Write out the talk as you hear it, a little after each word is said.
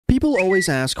People always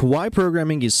ask why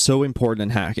programming is so important in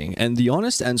hacking, and the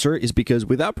honest answer is because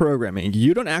without programming,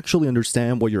 you don't actually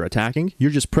understand what you're attacking.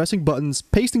 You're just pressing buttons,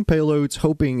 pasting payloads,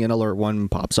 hoping an alert one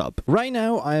pops up. Right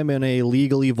now, I am in a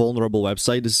legally vulnerable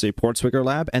website. This is a Portswicker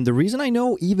lab, and the reason I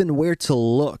know even where to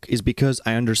look is because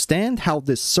I understand how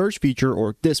this search feature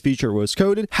or this feature was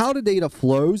coded, how the data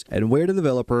flows, and where the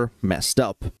developer messed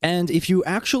up. And if you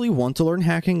actually want to learn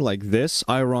hacking like this,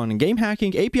 I run game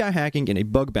hacking, API hacking, and a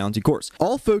bug bounty course,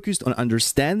 all focused on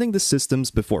understanding the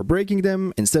systems before breaking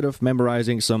them instead of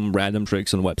memorizing some random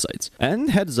tricks on websites. And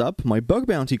heads up, my bug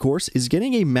bounty course is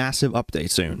getting a massive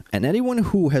update soon, and anyone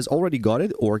who has already got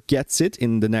it or gets it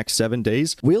in the next 7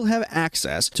 days will have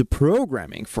access to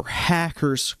Programming for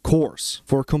Hackers course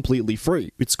for completely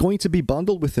free. It's going to be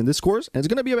bundled within this course, and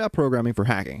it's going to be about programming for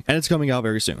hacking, and it's coming out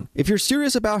very soon. If you're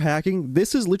serious about hacking,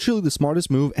 this is literally the smartest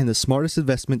move and the smartest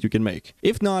investment you can make.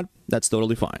 If not, that's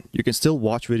totally fine. You can still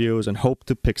watch videos and hope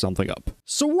to pick something up.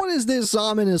 So what is this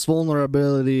ominous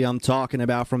vulnerability I'm talking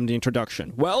about from the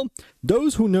introduction? Well,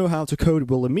 those who know how to code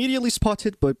will immediately spot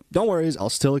it, but don't worry, I'll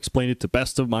still explain it to the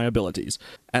best of my abilities.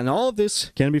 And all of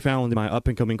this can be found in my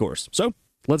up-and-coming course. So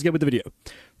let's get with the video.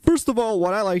 First of all,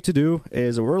 what I like to do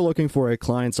is we're looking for a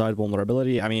client-side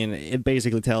vulnerability. I mean, it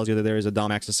basically tells you that there is a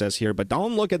DOM access here, but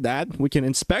don't look at that. We can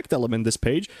inspect element this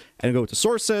page and go to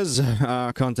sources,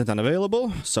 content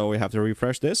unavailable. So we have to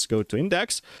refresh this, go to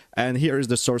index, and here is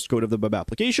the source code of the web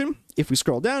application. If we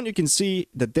scroll down, you can see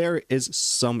that there is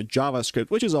some JavaScript,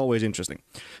 which is always interesting.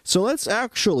 So let's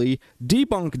actually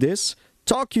debunk this,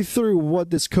 talk you through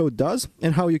what this code does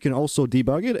and how you can also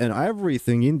debug it, and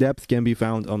everything in depth can be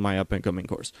found on my up-and-coming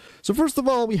course. So first of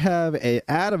all, we have a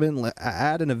add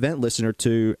an event listener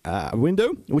to a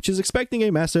window, which is expecting a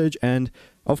message, and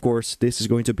of course, this is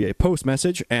going to be a post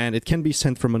message, and it can be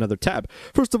sent from another tab.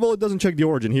 First of all, it doesn't check the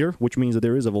origin here, which means that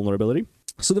there is a vulnerability.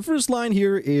 So the first line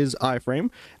here is iframe,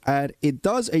 and it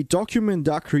does a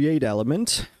document.create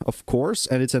element, of course,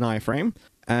 and it's an iframe.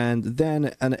 And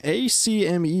then an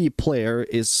ACME player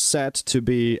is set to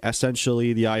be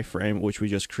essentially the iframe, which we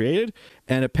just created.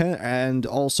 And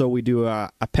also we do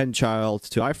a append child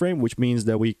to iframe, which means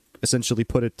that we essentially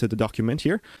put it to the document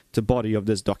here, to body of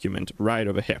this document right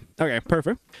over here. Okay,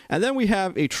 perfect. And then we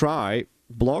have a try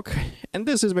block, and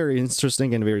this is very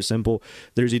interesting and very simple.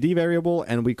 There's a d variable,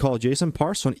 and we call JSON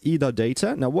parse on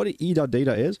e.data. Now, what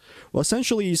e.data is? Well,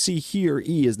 essentially, you see here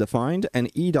e is defined,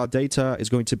 and e.data is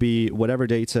going to be whatever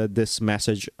data this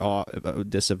message,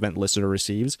 this event listener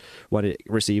receives when it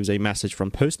receives a message from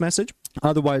post message.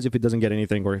 Otherwise, if it doesn't get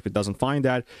anything or if it doesn't find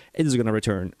that, it is going to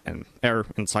return an error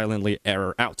and silently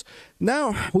error out.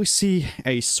 Now we see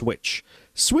a switch.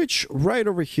 Switch right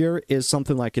over here is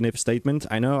something like an if statement.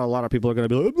 I know a lot of people are going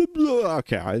to be like, blah, blah, blah.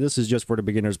 Okay, this is just for the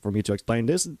beginners for me to explain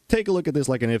this. Take a look at this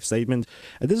like an if statement.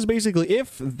 And this is basically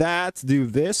if that, do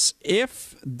this.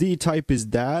 If d type is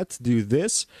that, do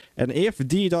this. And if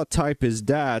d.type is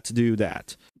that, do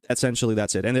that. Essentially,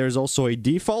 that's it. And there's also a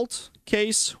default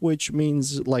case, which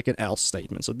means like an else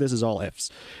statement. So this is all ifs.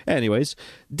 Anyways,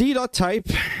 d.type,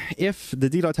 if the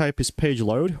d.type is page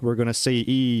load, we're going to say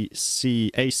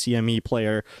ACME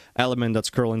player element that's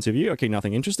curl into view. Okay,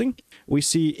 nothing interesting. We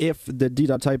see if the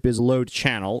d.type is load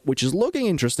channel, which is looking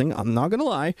interesting. I'm not going to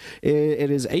lie. It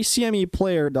is ACME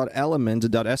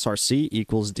player.element.src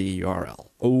equals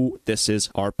DURL. Oh, this is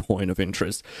our point of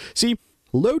interest. See,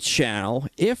 load channel,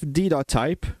 if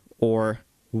d.type, or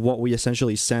what we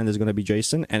essentially send is going to be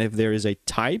JSON, and if there is a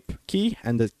type key,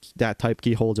 and that type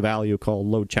key holds a value called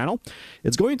load channel,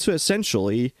 it's going to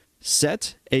essentially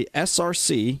set a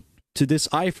SRC to this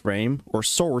iframe, or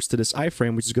source to this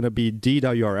iframe, which is going to be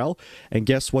d.url, and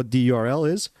guess what d.url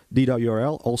is?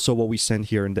 d.url, also what we send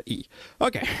here in the E.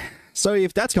 Okay. So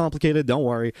if that's complicated, don't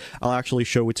worry, I'll actually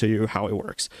show it to you how it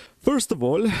works. First of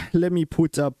all, let me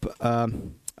put up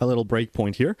a little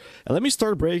breakpoint here, and let me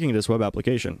start breaking this web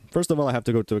application. First of all, I have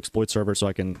to go to exploit server so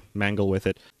I can mangle with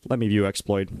it. Let me view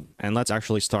exploit, and let's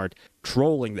actually start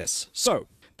trolling this. So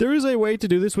there is a way to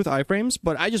do this with iframes,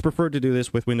 but I just prefer to do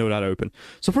this with window.open.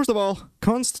 So first of all,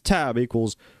 const tab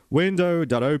equals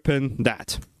window.open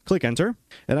that. Click enter,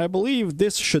 and I believe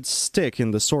this should stick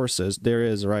in the sources. There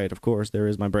is, right, of course, there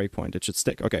is my breakpoint. It should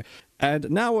stick, okay.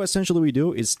 And now what essentially we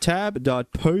do is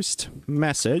tab.post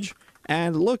message.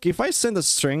 And look, if I send a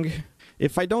string,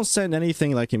 if I don't send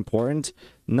anything like important,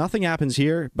 nothing happens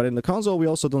here. But in the console, we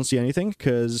also don't see anything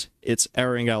because it's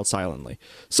erroring out silently.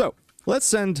 So let's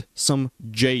send some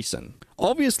JSON.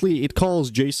 Obviously, it calls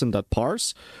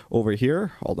JSON.parse over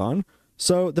here. Hold on.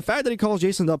 So the fact that it calls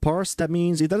JSON.parse, that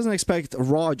means it doesn't expect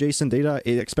raw JSON data,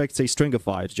 it expects a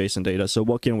stringified JSON data. So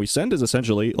what can we send is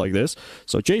essentially like this.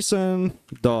 So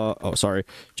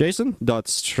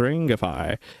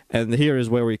JSON.stringify, and here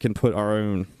is where we can put our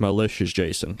own malicious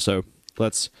JSON. So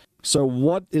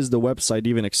what is the website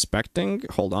even expecting?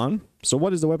 Hold on. So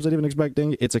what is the website even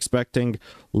expecting? It's expecting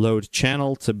load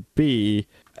channel to be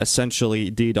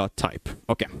essentially d.type.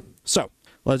 Okay, so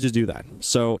let's just do that.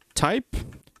 So type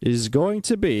is going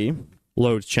to be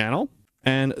load channel,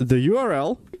 and the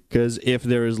URL, because if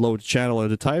there is load channel in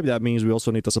the type, that means we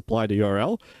also need to supply the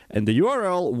URL, and the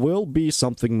URL will be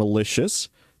something malicious,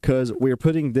 because we're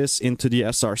putting this into the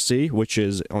SRC, which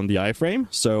is on the iframe.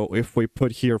 So if we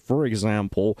put here, for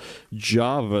example,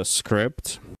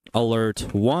 JavaScript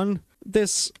alert 1,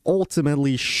 this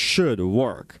ultimately should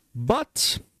work.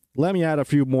 But let me add a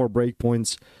few more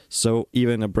breakpoints, so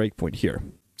even a breakpoint here.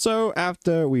 So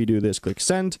after we do this, click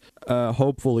send.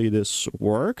 Hopefully this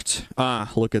worked.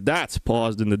 Look at that,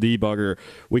 paused in the debugger.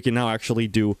 We can now actually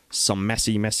do some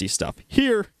messy stuff.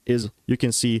 Here is, you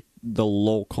can see the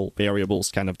local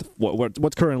variables, kind of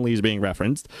what currently is being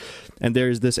referenced. And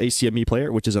there's this ACME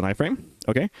player, which is an iframe.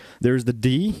 Okay. There's the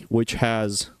D, which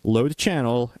has load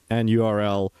channel and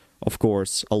URL, of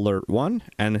course, alert1,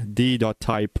 and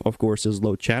d.type, of course, is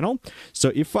load channel.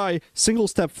 So if I single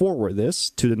step forward this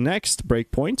to the next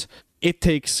breakpoint, it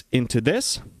takes into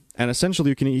this, and essentially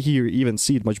you can here even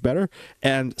see it much better.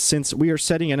 And since we are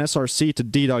setting an SRC to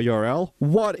d.url,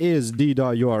 what is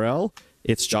d.url?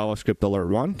 It's JavaScript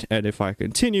alert1, and if I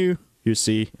continue, you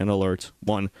see an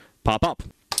alert1 pop up.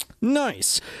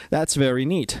 Nice. That's very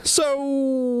neat. So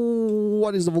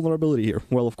what is the vulnerability here?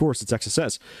 Well, of course, it's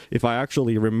XSS. If I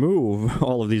actually remove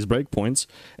all of these breakpoints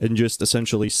and just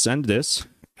essentially send this,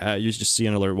 you just see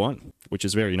an alert1, which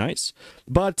is very nice.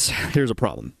 But here's a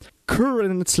problem.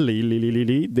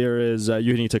 Currently, there is,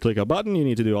 you need to click a button, you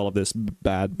need to do all of this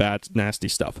bad, nasty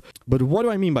stuff. But what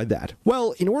do I mean by that?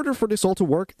 Well, in order for this all to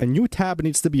work, a new tab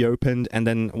needs to be opened, and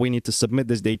then we need to submit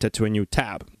this data to a new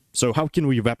tab. So how can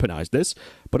we weaponize this?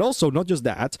 But also, not just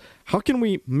that, how can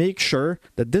we make sure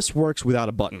that this works without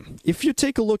a button? If you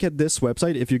take a look at this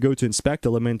website, if you go to inspect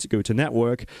element, go to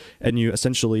network, and you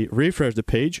essentially refresh the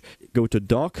page, go to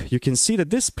doc, you can see that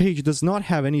this page does not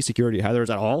have any security headers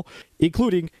at all,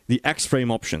 including the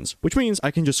X-frame options, which means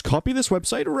I can just copy this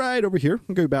website right over here,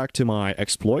 go back to my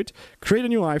exploit, create a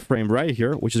new iframe right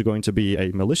here, which is going to be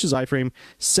a malicious iframe,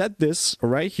 set this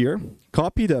right here,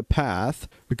 copy the path,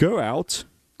 go out,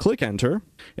 click enter,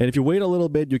 and if you wait a little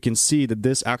bit, you can see that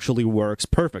this actually works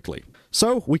perfectly.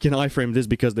 So we can iframe this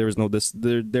because there isn't this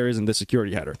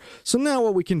security header. So now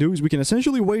what we can do is we can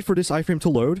essentially wait for this iframe to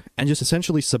load and just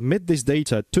essentially submit this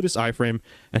data to this iframe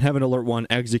and have an alert1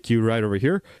 execute right over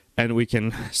here, and we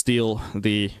can steal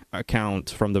the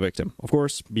account from the victim. Of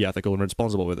course, be ethical and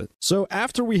responsible with it. So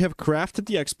after we have crafted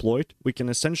the exploit, we can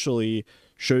essentially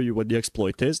show you what the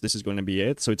exploit is. This is going to be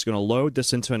it. So it's going to load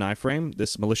this into an iframe,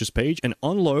 this malicious page, and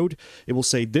unload, it will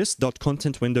say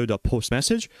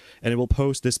this.contentWindow.postMessage, and it will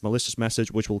post this malicious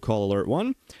message, which will call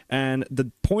alert1. And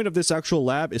the point of this actual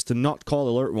lab is to not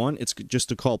call alert1, it's just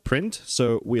to call print.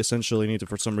 So we essentially need to,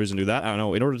 for some reason, do that. I don't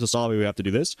know, in order to solve it, we have to do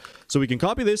this. So we can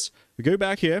copy this, we go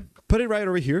back here, put it right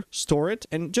over here, store it,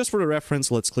 and just for the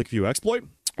reference, let's click View Exploit.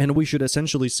 And we should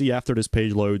essentially see after this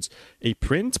page loads a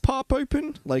print pop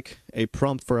open, like a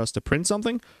prompt for us to print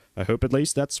something. I hope at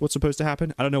least that's what's supposed to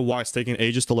happen. I don't know why it's taking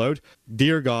ages to load.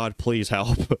 Dear God, please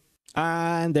help.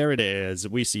 And there it is.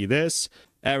 We see this.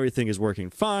 Everything is working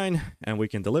fine, and we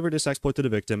can deliver this exploit to the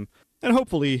victim, and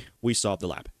hopefully we solve the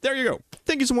lab. There you go.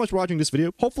 Thank you so much for watching this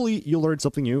video. Hopefully you learned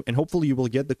something new, and hopefully you will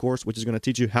get the course which is going to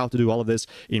teach you how to do all of this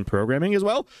in programming as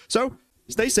well. So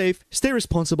stay safe, stay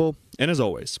responsible, and as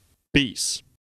always, peace.